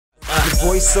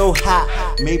boy's so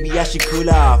hot, maybe I should cool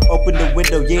off. Open the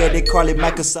window, yeah, they call it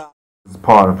Microsoft. It's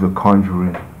part of the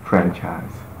Conjuring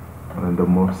franchise. One of the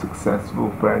most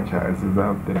successful franchises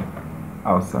out there,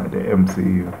 outside the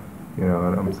MCU. You know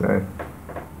what I'm saying?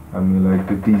 I mean, like,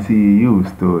 the DCEU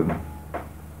is doing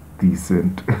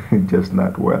decent, just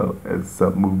not well as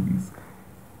some movies.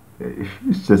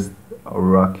 It's just a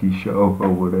rocky show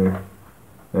over there.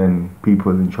 And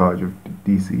people in charge of the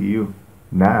DCEU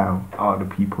now are the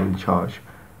people in charge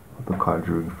of the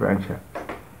Conjuring franchise.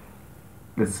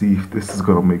 Let's see if this is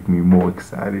gonna make me more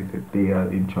excited that they are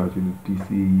in charge of the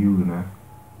DCEU now.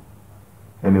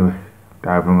 Anyway,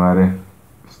 diving right in,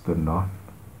 it's the NUN.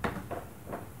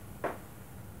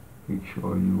 Make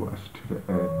sure you watch to the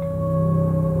end.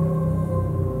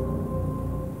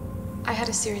 I had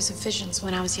a series of visions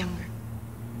when I was younger.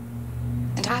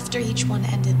 And after each one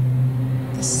ended,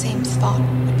 the same thought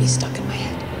would be stuck in my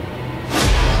head.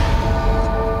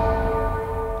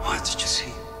 What did you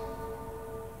see?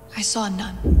 I saw a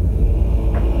nun.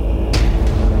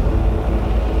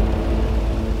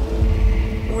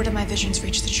 Word of my visions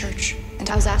reached the church, and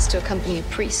I was asked to accompany a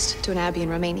priest to an abbey in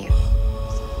Romania.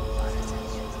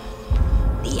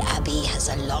 The Abbey has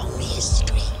a long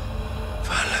history.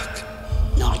 Valak.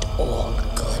 Not all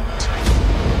good.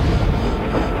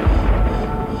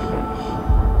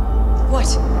 What?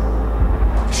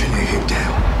 Shouldn't you keep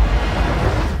down?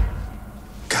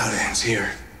 Guardian's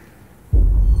here.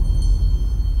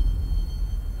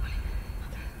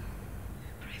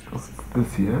 What's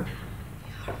this here?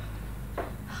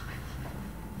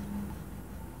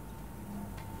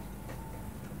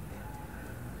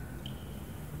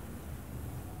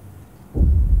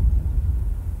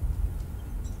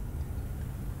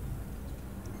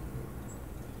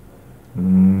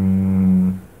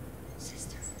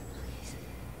 Sister, please.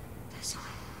 This way.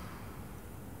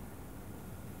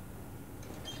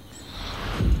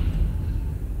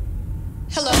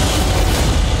 Hello?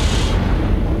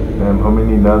 Damn, how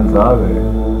many nuns are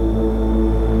there?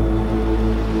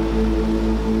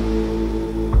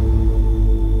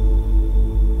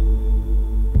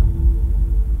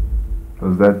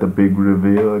 Was that the big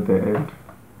reveal at the end?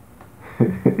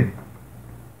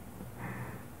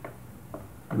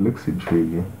 It looks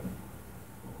intriguing.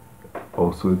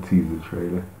 Also a teaser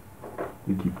trailer.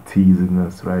 They keep teasing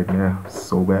us right now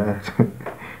so bad.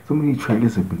 So many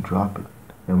trailers have been dropping.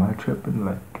 Am I tripping?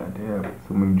 Like, goddamn,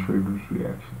 so many trailers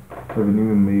reaction. I haven't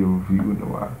even made a review in a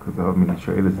while because of how many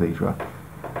trailers they drop.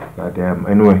 Goddamn.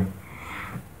 Anyway.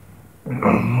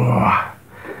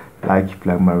 Like if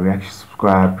you like my reaction,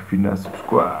 subscribe if you're not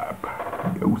subscribed.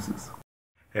 Doses.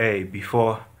 Hey,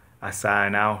 before I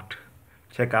sign out,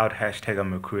 check out hashtag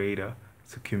I'm a creator.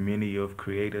 It's a community of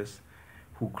creators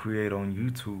who create on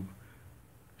YouTube.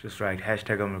 Just write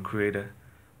hashtag I'm a creator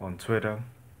on Twitter,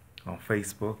 on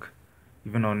Facebook,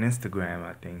 even on Instagram,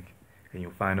 I think. And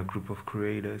you'll find a group of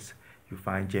creators. You'll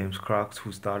find James Crocs,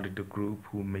 who started the group,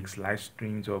 who makes live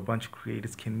streams, or a bunch of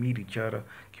creators can meet each other,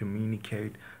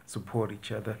 communicate, support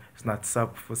each other. It's not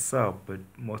sub for sub, but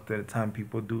most of the time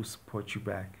people do support you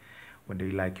back when they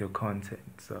like your content.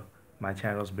 So my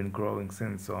channel's been growing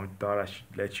since, so I thought I should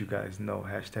let you guys know.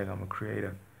 Hashtag I'm a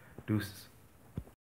creator. Deuces.